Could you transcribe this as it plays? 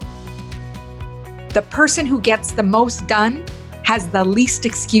The person who gets the most done has the least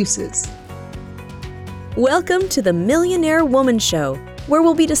excuses. Welcome to the Millionaire Woman Show, where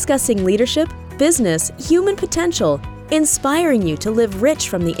we'll be discussing leadership, business, human potential, inspiring you to live rich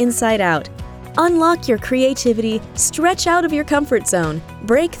from the inside out. Unlock your creativity, stretch out of your comfort zone,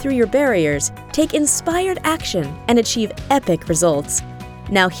 break through your barriers, take inspired action, and achieve epic results.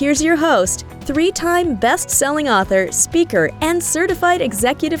 Now here's your host, three-time best-selling author, speaker, and certified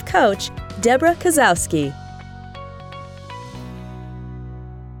executive coach, Deborah Kozowski.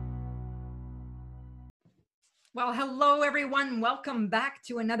 Well, hello, everyone. Welcome back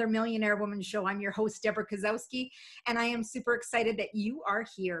to another Millionaire Woman Show. I'm your host, Deborah Kozowski, and I am super excited that you are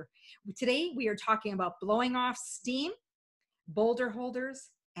here. Today, we are talking about blowing off steam, boulder holders,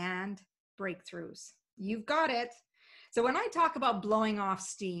 and breakthroughs. You've got it. So when I talk about blowing off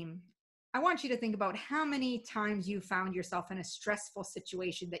steam, I want you to think about how many times you found yourself in a stressful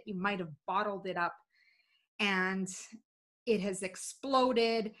situation that you might have bottled it up and it has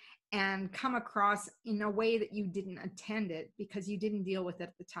exploded and come across in a way that you didn't intend it because you didn't deal with it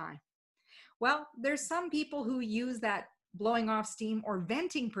at the time. Well, there's some people who use that blowing off steam or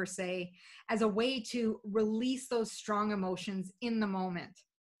venting per se as a way to release those strong emotions in the moment.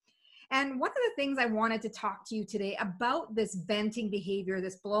 And one of the things I wanted to talk to you today about this venting behavior,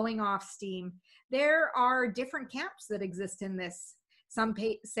 this blowing off steam, there are different camps that exist in this. Some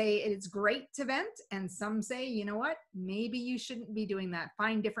say it's great to vent, and some say, you know what, maybe you shouldn't be doing that.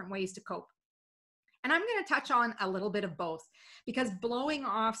 Find different ways to cope. And I'm going to touch on a little bit of both, because blowing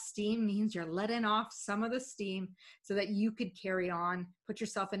off steam means you're letting off some of the steam so that you could carry on, put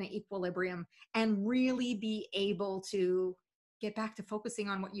yourself in an equilibrium, and really be able to get back to focusing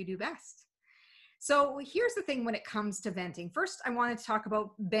on what you do best. So here's the thing when it comes to venting. First, I want to talk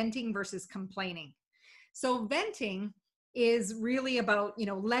about venting versus complaining. So venting is really about,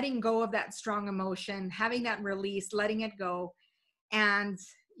 letting go of that strong emotion, having that release, letting it go. And,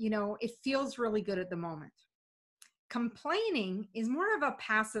 it feels really good at the moment. Complaining is more of a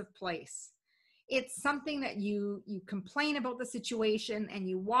passive place. It's something that you complain about the situation and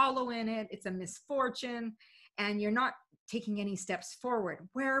you wallow in it. It's a misfortune and you're not taking any steps forward.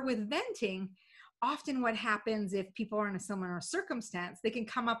 Where with venting, often what happens if people are in a similar circumstance, they can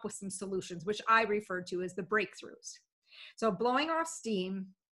come up with some solutions, which I refer to as the breakthroughs. So blowing off steam,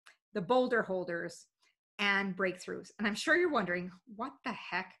 the boulder holders, and breakthroughs. And I'm sure you're wondering, what the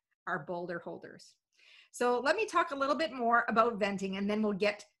heck are boulder holders? So let me talk a little bit more about venting, and then we'll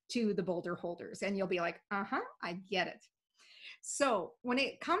get to the boulder holders. And you'll be like, I get it. So when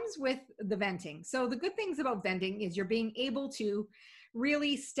it comes with the venting, so the good things about venting is you're being able to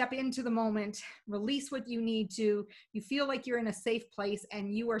really step into the moment, release what you need to, you feel like you're in a safe place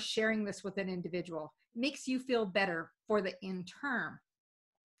and you are sharing this with an individual. It makes you feel better for the in term.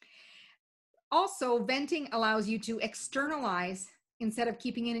 Also, venting allows you to externalize instead of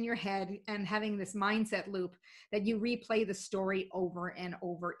keeping it in your head and having this mindset loop that you replay the story over and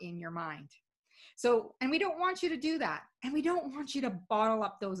over in your mind. So, and we don't want you to do that. And we don't want you to bottle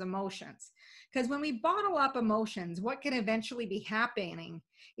up those emotions. Because when we bottle up emotions, what can eventually be happening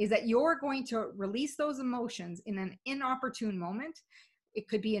is that you're going to release those emotions in an inopportune moment. It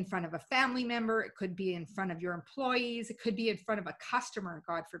could be in front of a family member. It could be in front of your employees. It could be in front of a customer,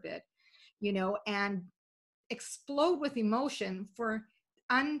 God forbid, and explode with emotion for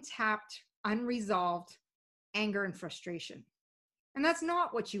untapped, unresolved anger and frustration. And that's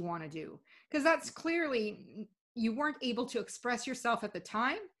not what you want to do, because that's clearly you weren't able to express yourself at the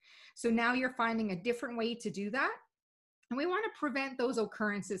time. So now you're finding a different way to do that. And we want to prevent those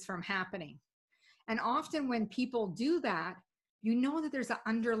occurrences from happening. And often when people do that, you know that there's an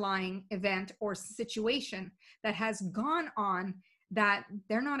underlying event or situation that has gone on that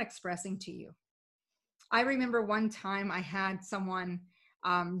they're not expressing to you. I remember one time I had someone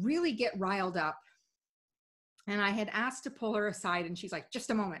really get riled up. And I had asked to pull her aside and she's like,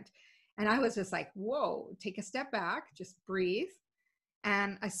 just a moment. And I was just like, whoa, take a step back, just breathe.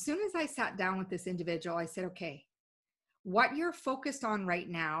 And as soon as I sat down with this individual, I said, okay, what you're focused on right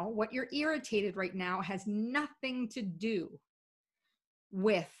now, what you're irritated right now has nothing to do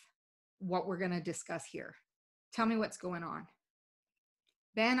with what we're going to discuss here. Tell me what's going on.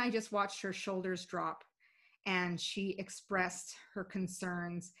 Then I just watched her shoulders drop and she expressed her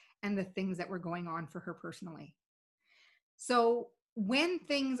concerns and the things that were going on for her personally. So when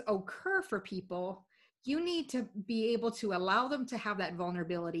things occur for people, you need to be able to allow them to have that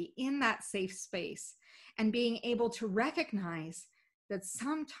vulnerability in that safe space and being able to recognize that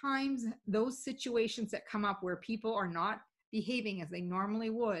sometimes those situations that come up where people are not behaving as they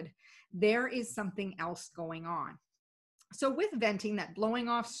normally would, there is something else going on. So with venting, that blowing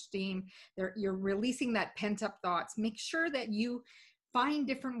off steam, you're releasing that pent up thoughts. Make sure that you find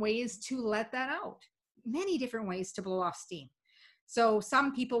different ways to let that out. Many different ways to blow off steam. So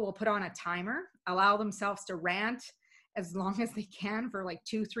some people will put on a timer, allow themselves to rant as long as they can for like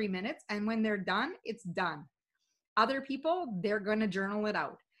 2-3 minutes. And when they're done, it's done. Other people, they're going to journal it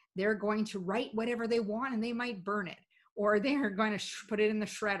out. They're going to write whatever they want and they might burn it, or they're going to put it in the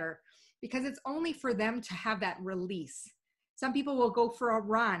shredder, because it's only for them to have that release. Some people will go for a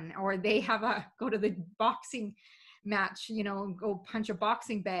run, or they go to the boxing match, go punch a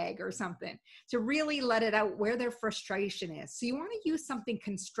boxing bag or something, to really let it out where their frustration is. So you want to use something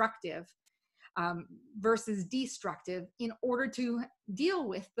constructive versus destructive in order to deal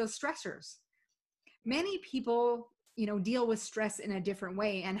with the stressors. Many people deal with stress in a different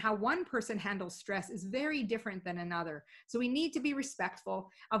way, and how one person handles stress is very different than another. So we need to be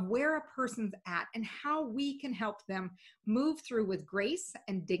respectful of where a person's at and how we can help them move through with grace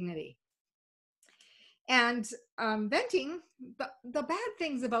and dignity. And venting, the bad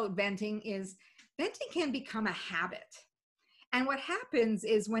things about venting is venting can become a habit. And what happens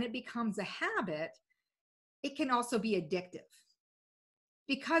is when it becomes a habit, it can also be addictive.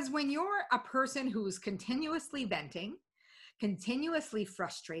 Because when you're a person who's continuously venting, continuously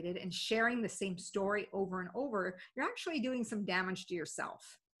frustrated, and sharing the same story over and over, you're actually doing some damage to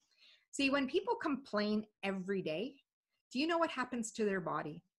yourself. See, when people complain every day, do you know what happens to their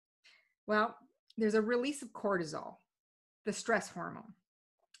body? Well, there's a release of cortisol, the stress hormone.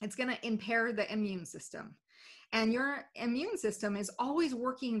 It's going to impair the immune system. And your immune system is always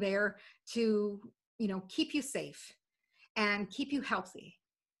working there to, keep you safe and keep you healthy.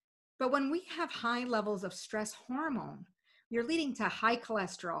 But when we have high levels of stress hormone, you're leading to high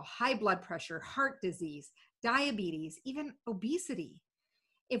cholesterol, high blood pressure, heart disease, diabetes, even obesity,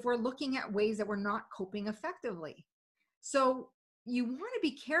 if we're looking at ways that we're not coping effectively. So you want to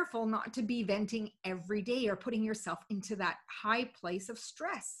be careful not to be venting every day or putting yourself into that high place of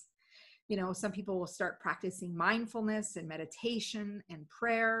stress. Some people will start practicing mindfulness and meditation and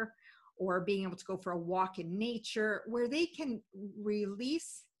prayer, or being able to go for a walk in nature where they can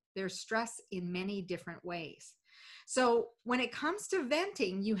release their stress in many different ways. So when it comes to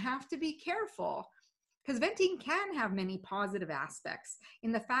venting, you have to be careful, because venting can have many positive aspects.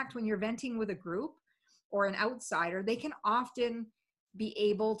 In the fact, when you're venting with a group or an outsider, they can often be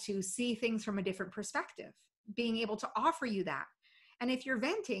able to see things from a different perspective, being able to offer you that. And if you're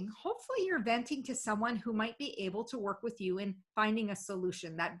venting, hopefully you're venting to someone who might be able to work with you in finding a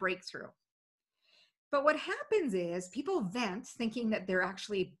solution, that breakthrough. But what happens is people vent thinking that they're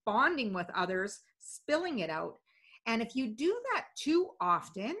actually bonding with others, spilling it out. And if you do that too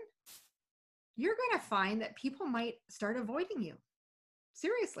often, you're going to find that people might start avoiding you.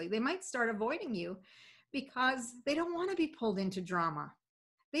 Seriously, they might start avoiding you because they don't want to be pulled into drama.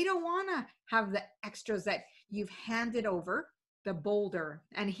 They don't want to have the extras that you've handed over, the Boulder.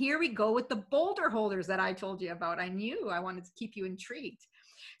 And here we go with the Boulder holders that I told you about. I knew I wanted to keep you intrigued.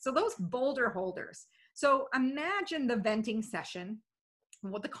 So those Boulder holders. So imagine the venting session.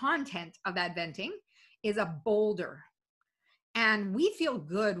 What the content of that venting is a boulder. And we feel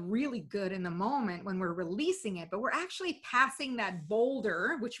good, really good in the moment when we're releasing it, but we're actually passing that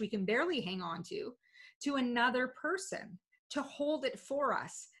boulder, which we can barely hang on to another person to hold it for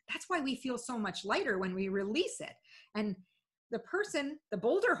us. That's why we feel so much lighter when we release it. And the person, the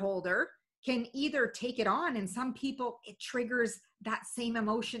boulder holder, can either take it on, and some people, it triggers that same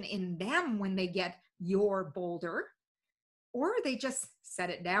emotion in them when they get your boulder, or they just set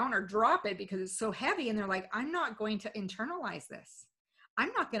it down or drop it because it's so heavy and they're like, I'm not going to internalize this.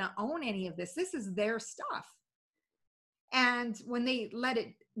 I'm not going to own any of this. This is their stuff. And when they let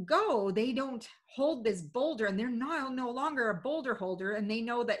it go, they don't hold this boulder, and they're no longer a boulder holder, and they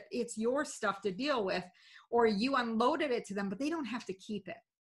know that it's your stuff to deal with, or you unloaded it to them, but they don't have to keep it.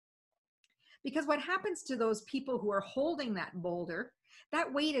 Because what happens to those people who are holding that boulder,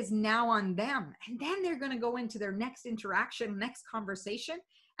 that weight is now on them. And then they're going to go into their next interaction, next conversation,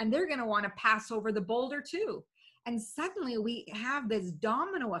 and they're going to want to pass over the boulder too. And suddenly we have this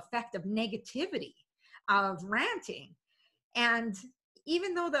domino effect of negativity, of ranting. And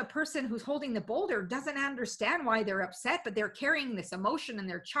even though the person who's holding the boulder doesn't understand why they're upset, but they're carrying this emotion and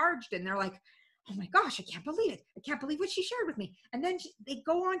they're charged and they're like, oh my gosh, I can't believe it. I can't believe what she shared with me. And then they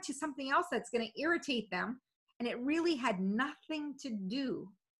go on to something else that's going to irritate them. And it really had nothing to do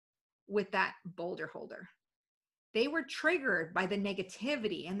with that boulder holder. They were triggered by the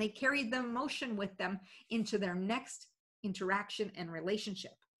negativity, and they carried the emotion with them into their next interaction and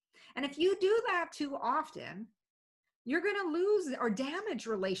relationship. And if you do that too often, you're going to lose or damage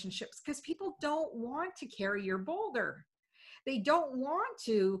relationships because people don't want to carry your boulder. They don't want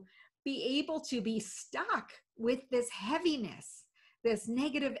to be able to be stuck with this heaviness, this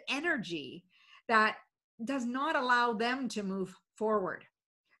negative energy that does not allow them to move forward.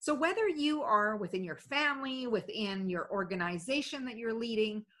 So whether you are within your family, within your organization that you're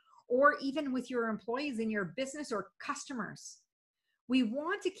leading, or even with your employees in your business or customers, we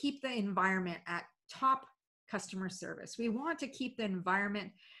want to keep the environment at top customer service. We want to keep the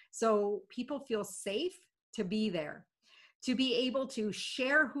environment so people feel safe to be there, to be able to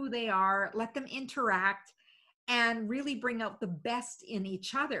share who they are, let them interact, and really bring out the best in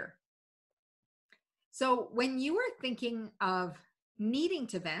each other. So when you are thinking of needing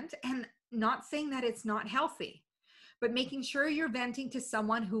to vent, and not saying that it's not healthy, but making sure you're venting to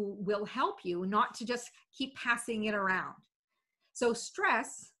someone who will help you, not to just keep passing it around. So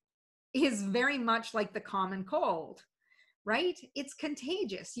stress is very much like the common cold, right? It's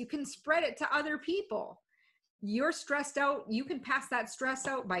contagious. You can spread it to other people. You're stressed out, you can pass that stress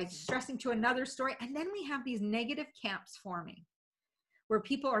out by stressing to another story. And then we have these negative camps forming where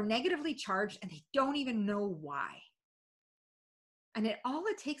people are negatively charged and they don't even know why. And all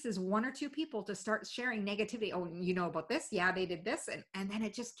it takes is one or two people to start sharing negativity. Oh, you know about this? Yeah, they did this. And then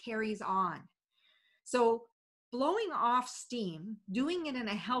it just carries on. So blowing off steam, doing it in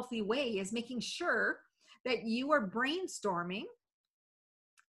a healthy way, is making sure that you are brainstorming,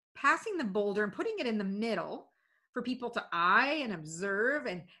 passing the boulder and putting it in the middle for people to eye and observe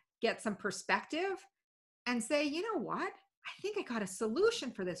and get some perspective and say, you know what? I think I got a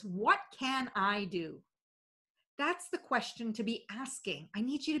solution for this. What can I do? That's the question to be asking. I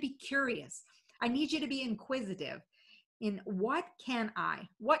need you to be curious. I need you to be inquisitive in what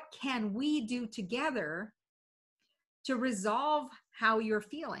can we do together to resolve how you're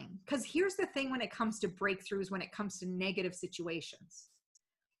feeling? Because here's the thing when it comes to breakthroughs, when it comes to negative situations.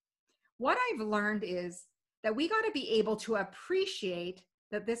 What I've learned is that we got to be able to appreciate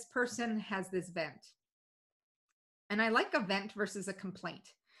that this person has this vent. And I like a vent versus a complaint,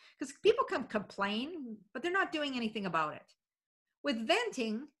 because people can complain, but they're not doing anything about it. With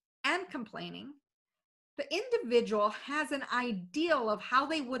venting and complaining, the individual has an ideal of how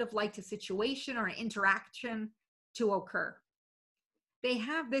they would have liked a situation or an interaction to occur. They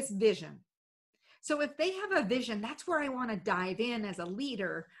have this vision. So if they have a vision, that's where I want to dive in as a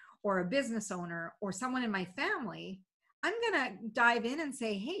leader or a business owner or someone in my family. I'm going to dive in and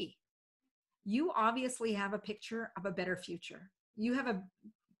say, hey, you obviously have a picture of a better future. You have a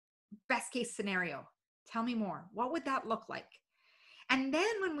best case scenario. Tell me more. What would that look like? And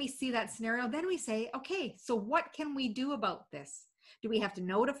then when we see that scenario, then we say, okay, so what can we do about this? Do we have to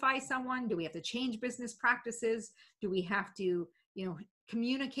notify someone? Do we have to change business practices? Do we have to,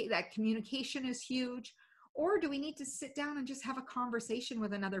 communicate? That communication is huge. Or do we need to sit down and just have a conversation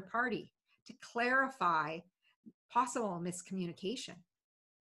with another party to clarify possible miscommunication?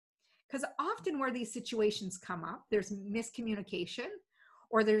 Because often where these situations come up, there's miscommunication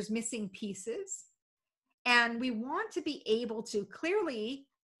or there's missing pieces. And we want to be able to clearly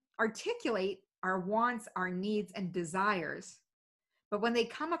articulate our wants, our needs, and desires. But when they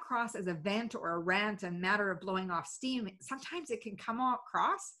come across as a vent or a rant, a matter of blowing off steam, sometimes it can come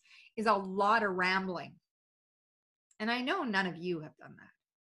across as a lot of rambling. And I know none of you have done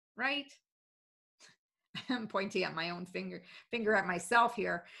that, right? I'm pointing at my own finger at myself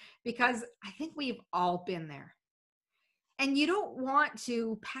here, because I think we've all been there. And you don't want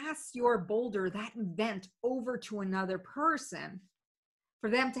to pass your boulder, that vent, over to another person for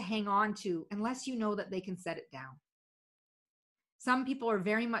them to hang on to unless you know that they can set it down. Some people are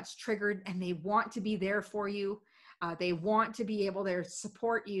very much triggered and they want to be there for you. They want to be able to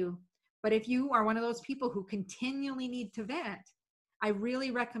support you. But if you are one of those people who continually need to vent, I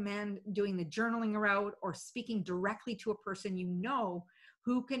really recommend doing the journaling route or speaking directly to a person you know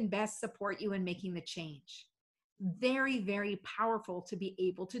who can best support you in making the change. Very, very powerful to be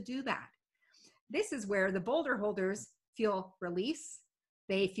able to do that. This is where the boulder holders feel release.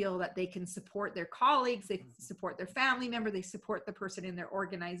 They feel that they can support their colleagues, they support their family member, they support the person in their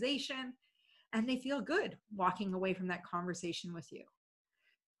organization, and they feel good walking away from that conversation with you.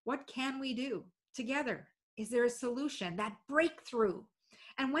 What can we do together? Is there a solution? That breakthrough.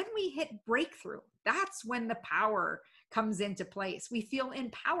 And when we hit breakthrough, that's when the power comes into place. We feel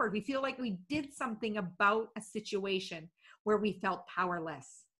empowered. We feel like we did something about a situation where we felt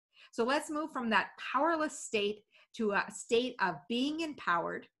powerless. So let's move from that powerless state to a state of being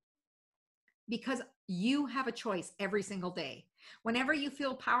empowered, because you have a choice every single day. Whenever you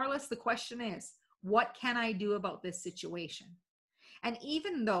feel powerless, the question is, what can I do about this situation? And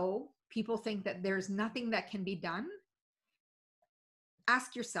even though people think that there's nothing that can be done,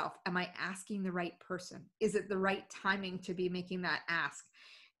 ask yourself, am I asking the right person? Is it the right timing to be making that ask?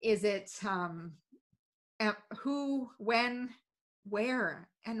 Is it who, when, where,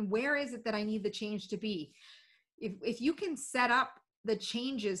 and where is it that I need the change to be? If you can set up the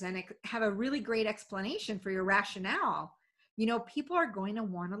changes and have a really great explanation for your rationale, people are going to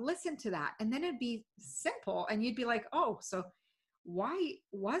want to listen to that. And then it'd be simple and you'd be like, oh, so why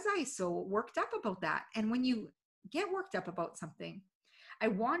was I so worked up about that? And when you get worked up about something, I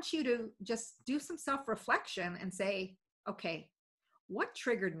want you to just do some self-reflection and say, okay, what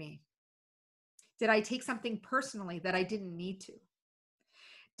triggered me? Did I take something personally that I didn't need to?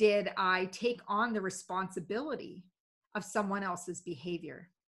 Did I take on the responsibility of someone else's behavior?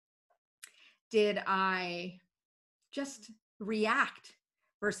 Did I just react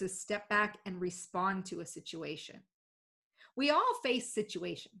versus step back and respond to a situation? We all face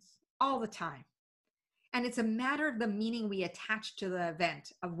situations all the time. And it's a matter of the meaning we attach to the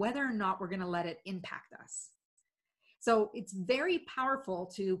event, of whether or not we're going to let it impact us. So it's very powerful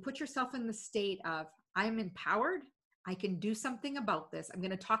to put yourself in the state of, I'm empowered. I can do something about this. I'm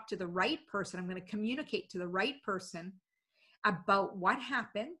going to talk to the right person. I'm going to communicate to the right person about what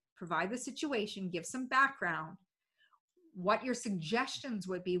happened, provide the situation, give some background, what your suggestions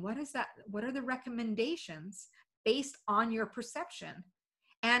would be. What are the recommendations based on your perception?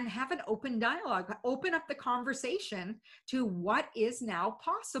 And have an open dialogue, open up the conversation to what is now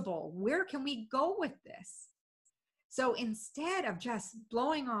possible. Where can we go with this? So instead of just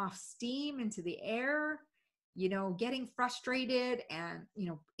blowing off steam into the air, getting frustrated and,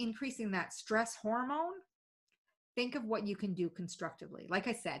 increasing that stress hormone, think of what you can do constructively. Like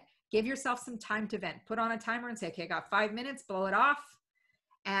I said, give yourself some time to vent. Put on a timer and say, okay, I got 5 minutes, blow it off,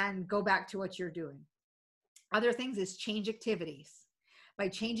 and go back to what you're doing. Other things is change activities. By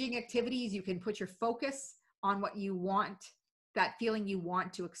changing activities, you can put your focus on what you want, that feeling you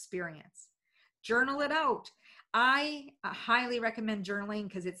want to experience. Journal it out. I highly recommend journaling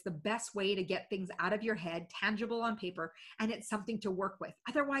because it's the best way to get things out of your head, tangible on paper, and it's something to work with.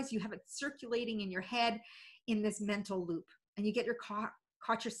 Otherwise, you have it circulating in your head in this mental loop, and you get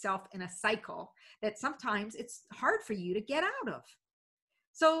caught yourself in a cycle that sometimes it's hard for you to get out of.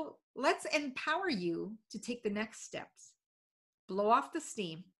 So let's empower you to take the next steps. Blow off the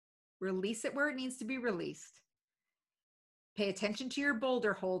steam, release it where it needs to be released. Pay attention to your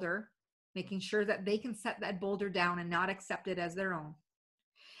boulder holder, making sure that they can set that boulder down and not accept it as their own.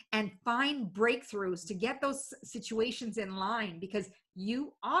 And find breakthroughs to get those situations in line, because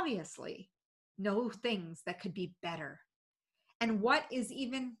you obviously know things that could be better. And what is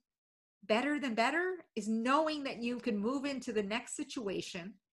even better than better is knowing that you can move into the next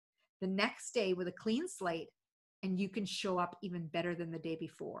situation the next day with a clean slate, and you can show up even better than the day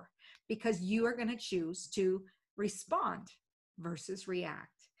before, because you are going to choose to respond versus react.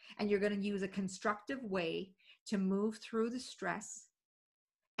 And you're going to use a constructive way to move through the stress,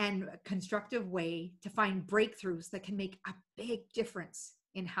 and a constructive way to find breakthroughs that can make a big difference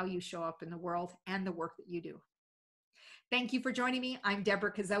in how you show up in the world and the work that you do. Thank you for joining me. I'm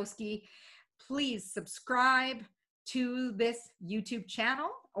Deborah Kozowski. Please subscribe to this YouTube channel,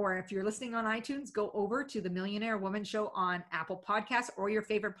 or if you're listening on iTunes, go over to the Millionaire Woman Show on Apple Podcasts or your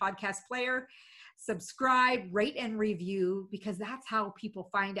favorite podcast player. Subscribe, rate, and review, because that's how people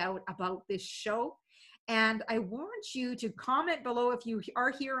find out about this show. And I want you to comment below if you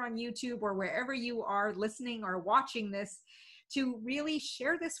are here on YouTube or wherever you are listening or watching this, to really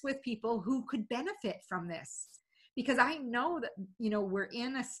share this with people who could benefit from this. Because I know that, we're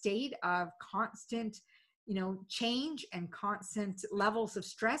in a state of constant change and constant levels of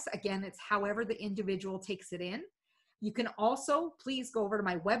stress. Again, it's however the individual takes it in. You can also, please go over to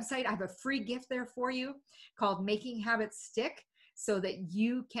my website. I have a free gift there for you called Making Habits Stick, so that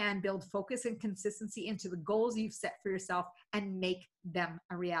you can build focus and consistency into the goals you've set for yourself and make them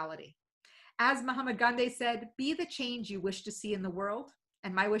a reality. As Mahatma Gandhi said, be the change you wish to see in the world.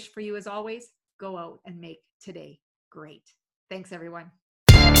 And my wish for you, as always, go out and make today great. Thanks, everyone.